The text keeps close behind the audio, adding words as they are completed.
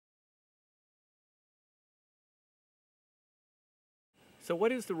So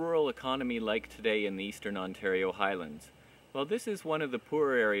what is the rural economy like today in the Eastern Ontario Highlands? Well, this is one of the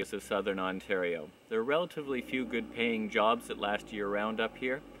poorer areas of Southern Ontario. There are relatively few good paying jobs that last year-round up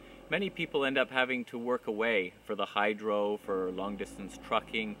here. Many people end up having to work away for the hydro, for long-distance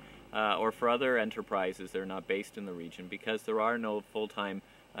trucking, or for other enterprises that are not based in the region because there are no full-time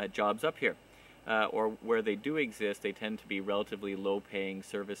jobs up here. Or where they do exist, they tend to be relatively low-paying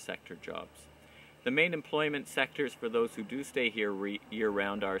service sector jobs. The main employment sectors for those who do stay here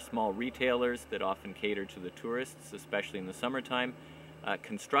year-round are small retailers that often cater to the tourists, especially in the summertime,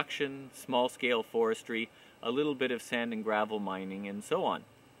 construction, small-scale forestry, a little bit of sand and gravel mining, and so on.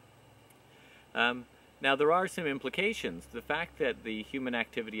 Now there are some implications. The fact that the human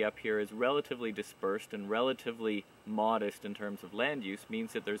activity up here is relatively dispersed and relatively modest in terms of land use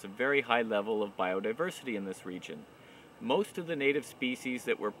means that there's a very high level of biodiversity in this region. Most of the native species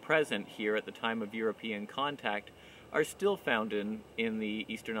that were present here at the time of European contact are still found in the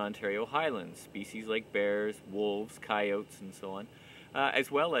Eastern Ontario Highlands. Species like bears, wolves, coyotes, and so on,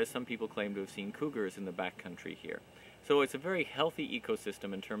 as well as some people claim to have seen cougars in the backcountry here. So it's a very healthy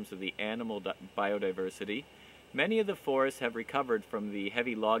ecosystem in terms of the animal biodiversity. Many of the forests have recovered from the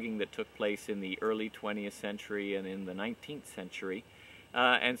heavy logging that took place in the early 20th century and in the 19th century.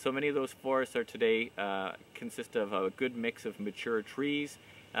 And so many of those forests are today consist of a good mix of mature trees,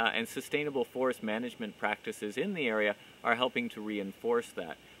 and sustainable forest management practices in the area are helping to reinforce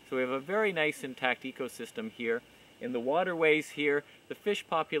that. So we have a very nice intact ecosystem here. In the waterways here, the fish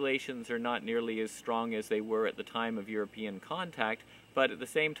populations are not nearly as strong as they were at the time of European contact, but at the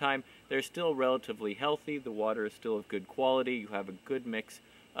same time they're still relatively healthy. The water is still of good quality. You have a good mix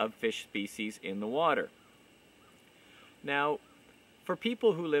of fish species in the water. Now, for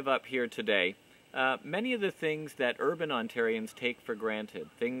people who live up here today, many of the things that urban Ontarians take for granted,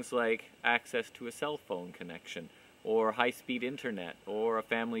 things like access to a cell phone connection, or high-speed internet, or a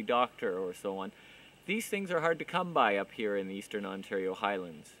family doctor, or so on, these things are hard to come by up here in the Eastern Ontario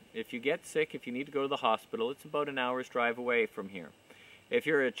Highlands. If you get sick, if you need to go to the hospital, it's about an hour's drive away from here. If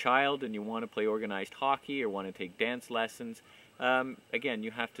you're a child and you want to play organized hockey or want to take dance lessons, again,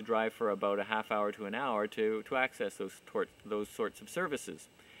 you have to drive for about a half hour to an hour to access those sorts of services.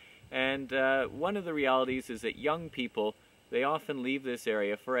 And one of the realities is that young people, they often leave this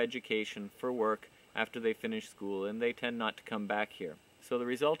area for education, for work, after they finish school, and they tend not to come back here. So the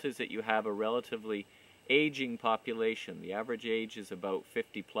result is that you have a relatively aging population. The average age is about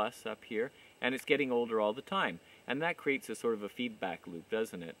 50 plus up here, and it's getting older all the time. And that creates a sort of a feedback loop,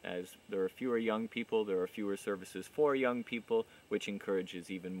 doesn't it? As there are fewer young people, there are fewer services for young people, which encourages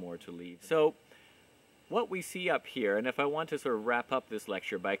even more to leave. So what we see up here, and if I want to sort of wrap up this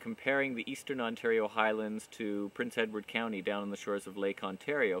lecture by comparing the Eastern Ontario Highlands to Prince Edward County down on the shores of Lake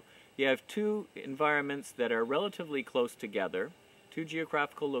Ontario, you have two environments that are relatively close together, two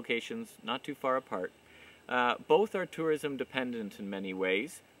geographical locations not too far apart. Both are tourism dependent in many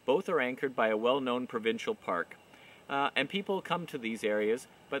ways. Both are anchored by a well-known provincial park. And people come to these areas,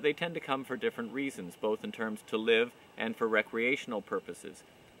 but they tend to come for different reasons, both in terms to live and for recreational purposes.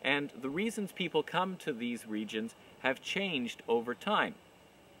 And the reasons people come to these regions have changed over time.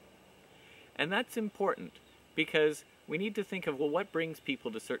 And that's important because we need to think of, well, what brings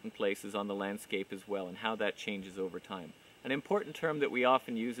people to certain places on the landscape as well and how that changes over time. An important term that we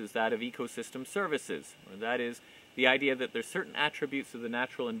often use is that of ecosystem services, or that is the idea that there's certain attributes of the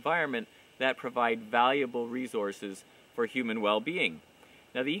natural environment that provide valuable resources for human well-being.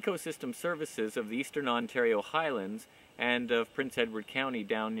 Now, the ecosystem services of the Eastern Ontario Highlands and of Prince Edward County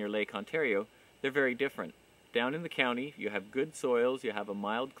down near Lake Ontario, they're very different. Down in the county, you have good soils, you have a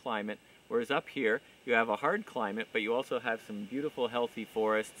mild climate, whereas up here, you have a hard climate, but you also have some beautiful, healthy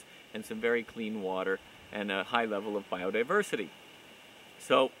forests and some very clean water and a high level of biodiversity.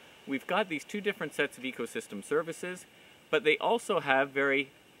 So we've got these two different sets of ecosystem services, but they also have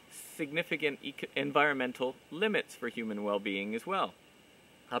very significant environmental limits for human well-being as well.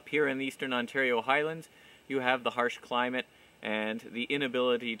 Up here in the Eastern Ontario Highlands, you have the harsh climate and the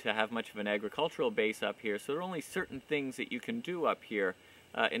inability to have much of an agricultural base up here, so there are only certain things that you can do up here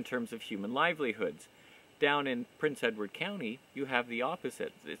in terms of human livelihoods. Down in Prince Edward County, you have the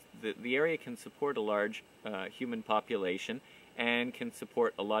opposite. The area can support a large human population and can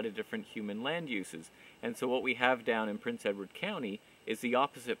support a lot of different human land uses. And so what we have down in Prince Edward County is the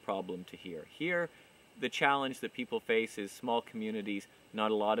opposite problem to here. Here, the challenge that people face is small communities,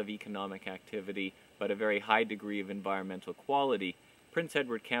 not a lot of economic activity, but a very high degree of environmental quality. Prince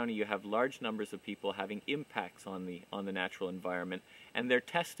Edward County, you have large numbers of people having impacts on the natural environment, and they're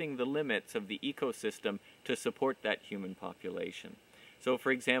testing the limits of the ecosystem to support that human population. So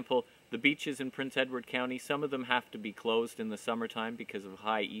for example, the beaches in Prince Edward County, some of them have to be closed in the summertime because of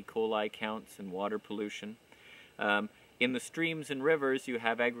high E. coli counts and water pollution. In the streams and rivers, you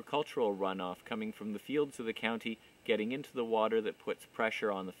have agricultural runoff coming from the fields of the county, getting into the water that puts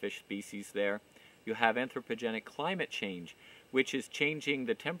pressure on the fish species there. You have anthropogenic climate change, which is changing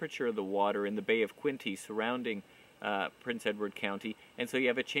the temperature of the water in the Bay of Quinte surrounding Prince Edward County, and so you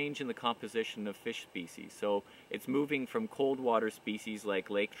have a change in the composition of fish species. So it's moving from cold water species like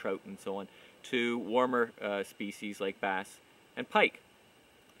lake trout and so on to warmer species like bass and pike.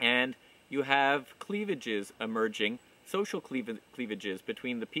 And you have cleavages emerging, social cleavages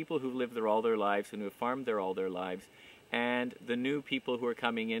between the people who live there all their lives and who have farmed there all their lives, and the new people who are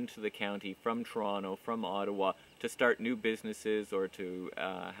coming into the county from Toronto, from Ottawa, to start new businesses or to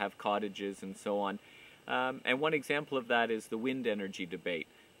have cottages and so on. And one example of that is the wind energy debate.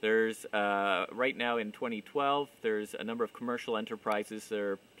 There's, right now in 2012, there's a number of commercial enterprises that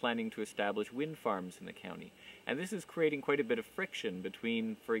are planning to establish wind farms in the county. And this is creating quite a bit of friction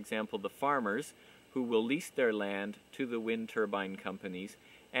between, for example, the farmers who will lease their land to the wind turbine companies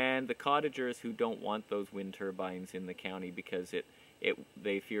and the cottagers who don't want those wind turbines in the county because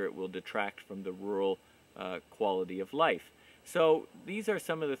they fear it will detract from the rural quality of life. So these are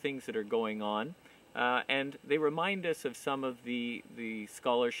some of the things that are going on. And they remind us of some of the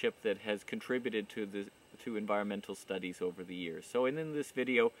scholarship that has contributed to environmental studies over the years. So in this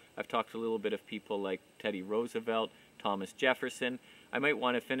video, I've talked a little bit of people like Teddy Roosevelt, Thomas Jefferson. I might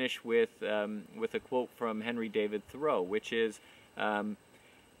want to finish with a quote from Henry David Thoreau, which is,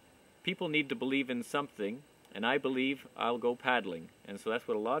 people need to believe in something, and I believe I'll go paddling. And so that's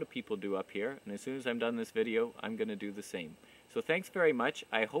what a lot of people do up here, and as soon as I'm done this video, I'm going to do the same. So thanks very much.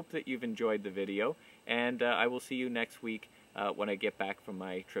 I hope that you've enjoyed the video, and I will see you next week when I get back from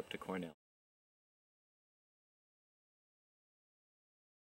my trip to Cornell.